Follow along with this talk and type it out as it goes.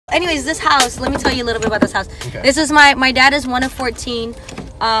Anyways, this house, let me tell you a little bit about this house. Okay. This is my dad is 1 of 14.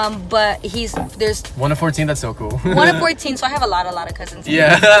 But there's 1 of 14. That's so cool. 1 of 14, so I have a lot of cousins.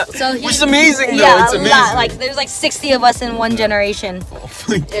 Yeah. So which is amazing though. Yeah, it's amazing. lot. Like there's like 60 of us in one generation.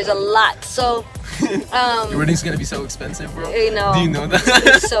 There's a lot. So your wedding's gonna be so expensive, bro. You know. Do you know that?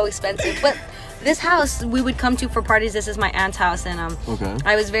 It's so expensive. But this house we would come to for parties. This is my aunt's house, and okay.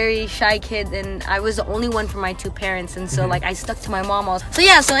 I was very shy kid, and I was the only one from my 2 parents, and so like I stuck to my mom. So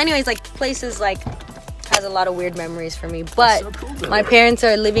yeah. So anyways, like places like has a lot of weird memories for me. But so cool, my parents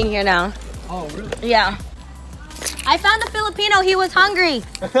are living here now. Oh really? Yeah. I found a Filipino. He was hungry,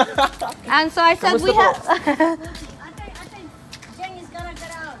 and so I said we have. I think Jeng is gonna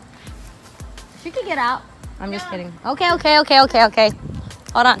get out. She could get out. I'm just kidding. Okay.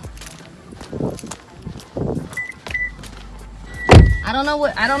 Hold on. I don't know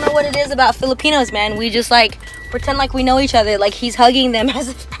what it is about Filipinos, man. We just like pretend like we know each other. Like he's hugging them as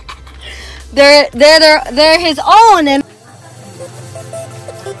if they're his own. And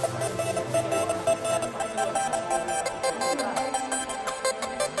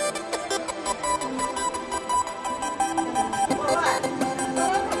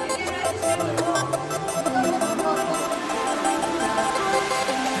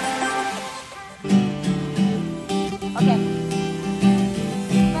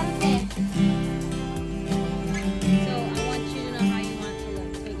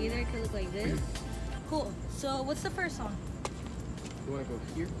what's the first song? You wanna go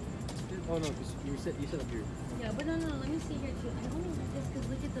here? Oh no, because you set up here. Yeah, but no, let me see here too. I only like this because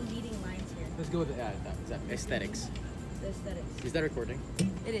look at the leading lines here. Let's go with the is that aesthetics. The aesthetics. Is that recording?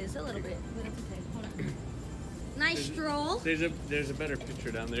 It is a little bit, but it's okay. Hold on. Nice stroll. There's a better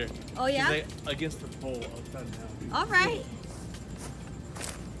picture down there. Oh yeah? Like, against the pole upside down. All right.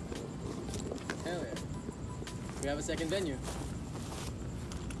 Hell yeah. We have a second venue.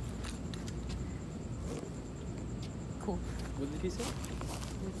 Cool. What did he say?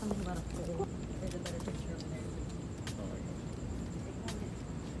 There's something about a pole. There's a better picture over there. Oh my god.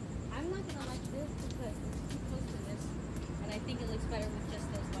 I'm not gonna like this because it's too close to this, and I think it looks better with just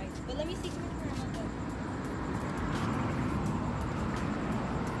those lights. But let me see.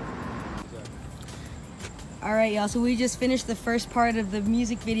 All right, y'all. So we just finished the first part of the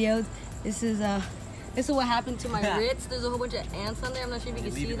music video. This is what happened to my Ritz. There's a whole bunch of ants on there. I'm not sure if you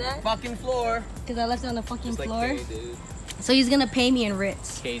can see that. Fucking floor. Because I left it on the fucking Just floor. like K did. So he's gonna pay me in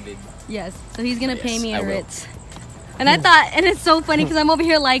Ritz. K did. Yes. So he's gonna pay me I in will. Ritz. And I thought, and it's so funny because I'm over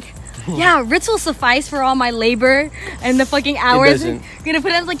here like, yeah, Ritz will suffice for all my labor and the fucking hours. doesn't. Gonna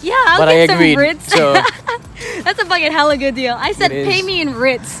put it. I was like, yeah, I'll But get I some agreed, Ritz. so- That's a fucking hella good deal. I said, It pay is. me in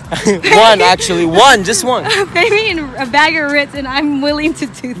Ritz. One actually, just one. Pay me in a bag of Ritz, and I'm willing to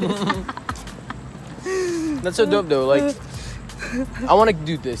do this. That's so dope though. Like, I want to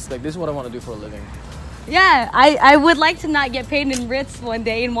do this. Like, this is what I want to do for a living. Yeah, I would like to not get paid in Ritz one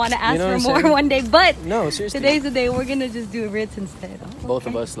day and want to ask You know for what I'm more saying? one day, but No, seriously. today's the day we're gonna just do Ritz instead. Oh, Both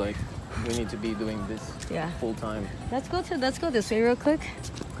of okay. us, like, we need to be doing this Yeah. full time. Let's go this way real quick.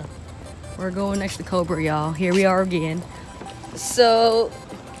 We're going next to Cobra, y'all. Here we are again. So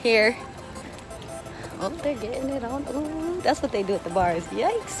here. Oh, they're getting it on. Ooh, that's what they do at the bars.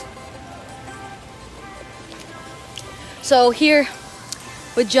 Yikes. So here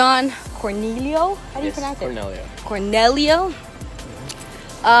with John Cornelio. How do you pronounce it? Cornelio. Cornelio.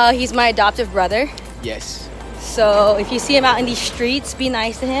 He's my adoptive brother. Yes. So if you see him out in these streets, be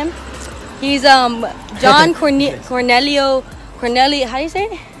nice to him. He's John Cornelio. How do you say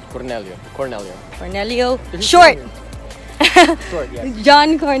it? Cornelio. Short. Short, yes.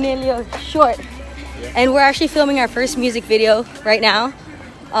 John Cornelio Short. Yeah. And we're actually filming our first music video right now.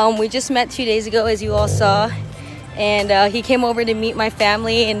 We just met 2 days ago, as you all saw. And he came over to meet my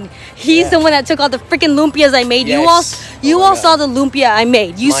family, and he's the one that took all the freaking lumpias I made. Yes. You all saw the lumpia I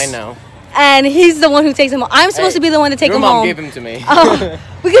made. Mine now. And he's the one who takes them home. I'm supposed to be the one to take them home. Your mom gave them to me. Oh,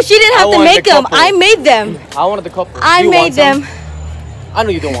 because she didn't have to make them. I made them. I wanted the couple. I made them. I know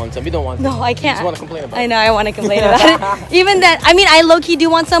you don't want some. You don't want some. No, I can't. You just want to complain about it. I know, I want to complain about it. Even that, I mean, I low-key do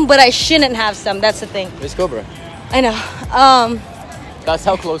want some, but I shouldn't have some. That's the thing. It's Cobra. I know. That's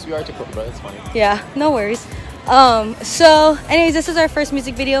how close we are to Cobra. That's funny. Yeah, no worries. So, anyways, this is our first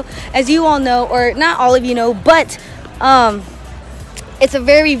music video. As you all know, or not all of you know, but it's a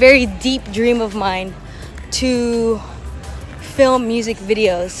very, very deep dream of mine to film music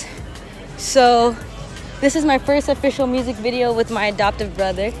videos. So, this is my first official music video with my adoptive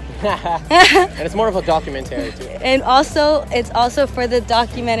brother. And it's more of a documentary too. And also, it's also for the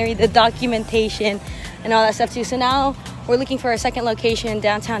documentary, the documentation, and all that stuff too. So now we're looking for a second location in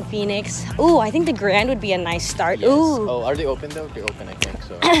downtown Phoenix. Ooh, I think the Grand would be a nice start. Yes. Ooh. Oh, are they open though? They're open, I think.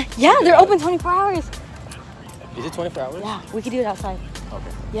 So. Yeah, they're open 24 hours. Is it 24 hours? Yeah, we could do it outside. Okay.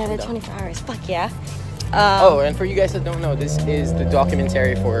 Yeah, they're I'm down. 24 hours. Fuck yeah. Oh, and for you guys that don't know, this is the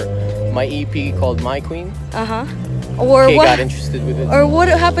documentary for my EP called My Queen. Or Kay what? got interested with it. Or what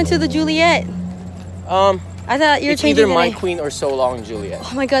happened to the Juliet? I thought you're It's changing either the My name. Queen or So Long Juliet.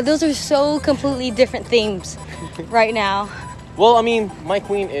 Oh my god, those are so completely different themes right now. Well, I mean, My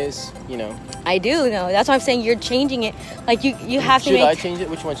Queen is, you know. I do know. That's why I'm saying you're changing it. Like you have to Should make. I change it?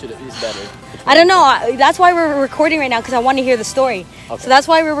 Which one is better? I don't know. That's why we're recording right now because I want to hear the story. Okay. So that's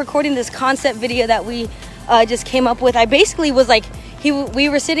why we're recording this concept video that we just came up with. I basically was like, we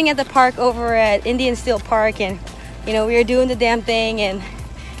were sitting at the park over at Indian Steel Park, and you know we were doing the damn thing and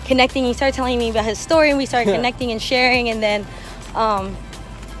connecting. He started telling me about his story, and we started connecting and sharing, and then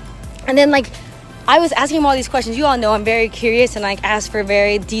like I was asking him all these questions. You all know I'm very curious and like ask for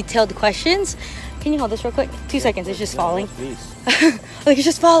very detailed questions. Can you hold this real quick? 2 seconds. It's just falling. Please. Like it's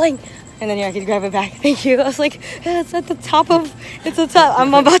just falling. And then I could grab it back. Thank you. I was like, it's at the top of, it's the top.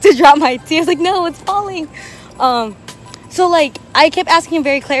 I'm about to drop my tea. I was like, no, it's falling. So like, I kept asking him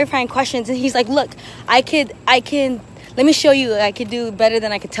very clarifying questions, and he's like, look, I can, let me show you. I could do better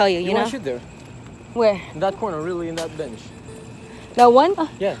than I could tell you. You know? want to shoot there? Where? In that corner, really, in that bench. That one?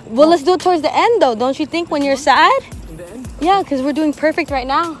 Yeah. Well, let's do it towards the end, though. Don't you think? When you're sad? In the end? Yeah, because we're doing perfect right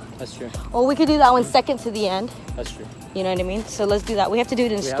now. That's true. Or we could do that one second to the end. That's true. You know what I mean? So let's do that. We have to do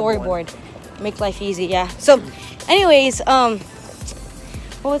it in We have storyboard. Make life easy, yeah. So, anyways, what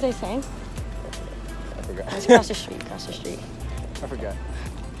was I saying? I forgot. Let's cross the street, cross the street. I forgot.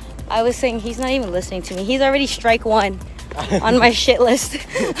 I was saying he's not even listening to me. He's already strike one on my shit list.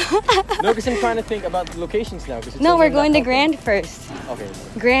 No, because I'm trying to think about the locations now. 'Cause it's No, only we're in that going to couple. Grand first. Okay.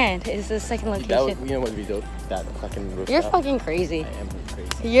 Grand is the second That location. would, you know what would be dope? That fucking rooftop. You're fucking crazy. I am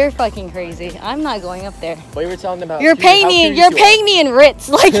crazy. You're fucking crazy. I'm not going up there. But you were telling about. You're paying me in Ritz.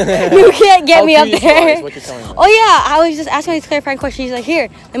 Like you can't get How me up curious you are there. is what you're telling me. Oh yeah, I was just asking these clarifying questions. He's like, here,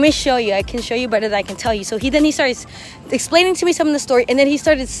 let me show you. I can show you better than I can tell you. So he starts explaining to me some of the story, and then he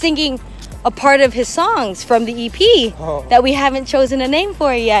started singing a part of his songs from the EP that we haven't chosen a name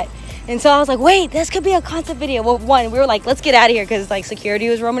for yet. And so I was like, wait, this could be a concept video. Well, one, we were like, let's get out of here because like security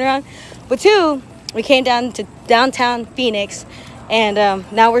was roaming around. But two, we came down to downtown Phoenix, and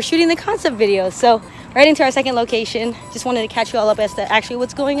now we're shooting the concept video. So right into our second location. Just wanted to catch you all up as to actually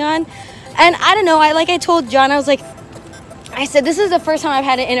what's going on. And I don't know, I told John, I said, this is the first time I've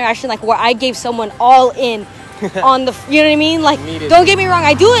had an interaction like where I gave someone all in on the, you know what I mean? Like, don't get me wrong,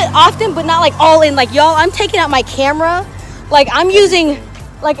 I do it often, but not like all in. Like, y'all, I'm taking out my camera. Like, I'm using,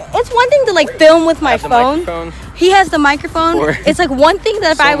 like, it's one thing to like film with my phone. He has the microphone. It's like one thing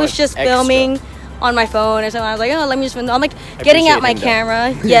that if I was just filming on my phone or something, I was like, oh, let me just film. I'm like getting out my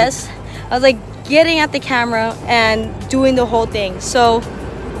camera. Yes. I was like getting out the camera and doing the whole thing. So,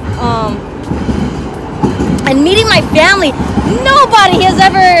 and meeting my family. Nobody has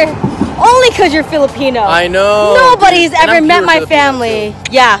ever, only because you're Filipino. I know. Nobody's And ever I'm met pure my Filipino, family.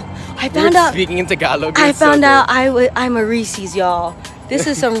 Yeah. I found out. Speaking in Tagalog. I it's so found out good. I'm a Reese's, y'all. This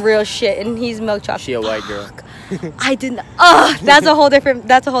is some real shit, and he's milk chocolate. She a white girl. I didn't. That's a whole different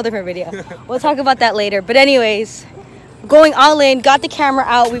video. We'll talk about that later. But anyways, going all in. Got the camera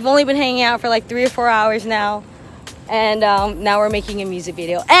out. We've only been hanging out for like 3 or 4 hours now, and now we're making a music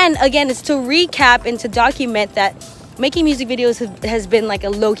video. And again, it's to recap and to document that making music videos has been like a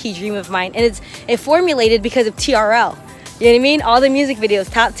low-key dream of mine, and it formulated because of TRL. You know what I mean? All the music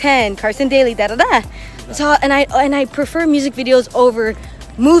videos, top 10, Carson Daly, da da da. So and I prefer music videos over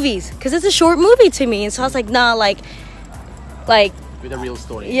movies because it's a short movie to me. And so I was like, nah, like with a real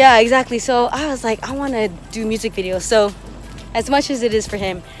story. Yeah, exactly. So I was like, I want to do music videos. So as much as it is for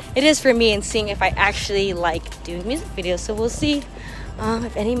him, it is for me, and seeing if I actually like doing music videos. So we'll see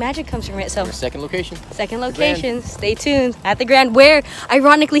if any magic comes from it. So Second location. Second location. Stay tuned at the Grand, where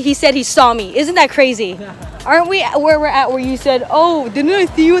ironically he said he saw me. Isn't that crazy? Aren't we where we're at? Where you said, "Oh, didn't I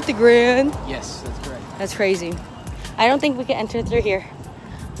see you at the Grand?" Yes, that's correct. That's crazy. I don't think we can enter through here.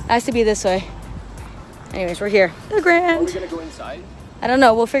 It has to be this way. Anyways, we're here. The Are Grand. we gonna go inside? I don't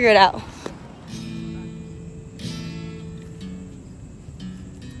know. We'll figure it out.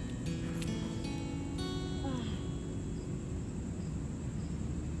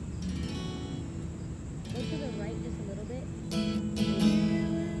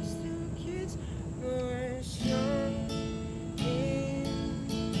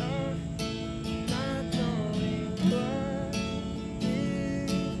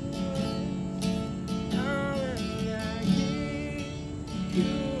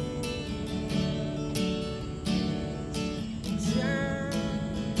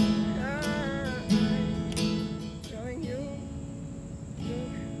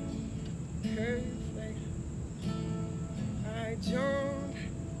 perfect. I don't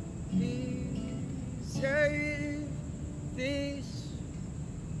deserve this.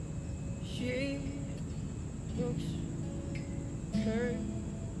 She looks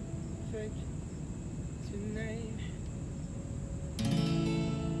perfect tonight.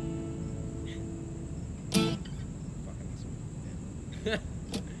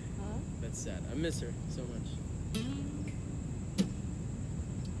 That's sad. I miss her so much.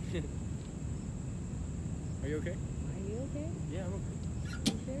 Are you okay? Are you okay? Yeah, I'm okay.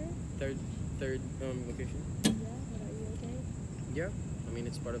 You sure? Third location. Yeah, but are you okay? Yeah. I mean,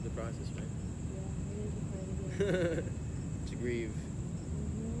 it's part of the process, right? Yeah, it is a part of it. To grieve.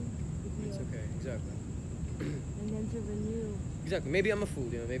 It's okay. Exactly. And then to renew. Exactly. Maybe I'm a fool.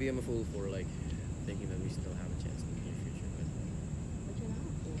 Maybe I'm a fool for like thinking that we still have a chance in the near future. But But you're not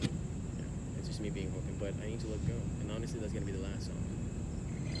a fool. yeah, it's just me being hoping. But I need to let go. And honestly, that's gonna be the last song.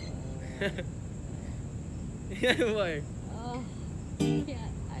 Yeah. Why? Oh, yeah.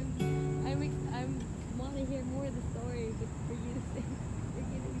 I'm want to hear more of the story, but for you to say, you're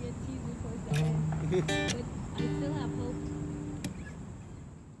giving me a teaser towards the end. But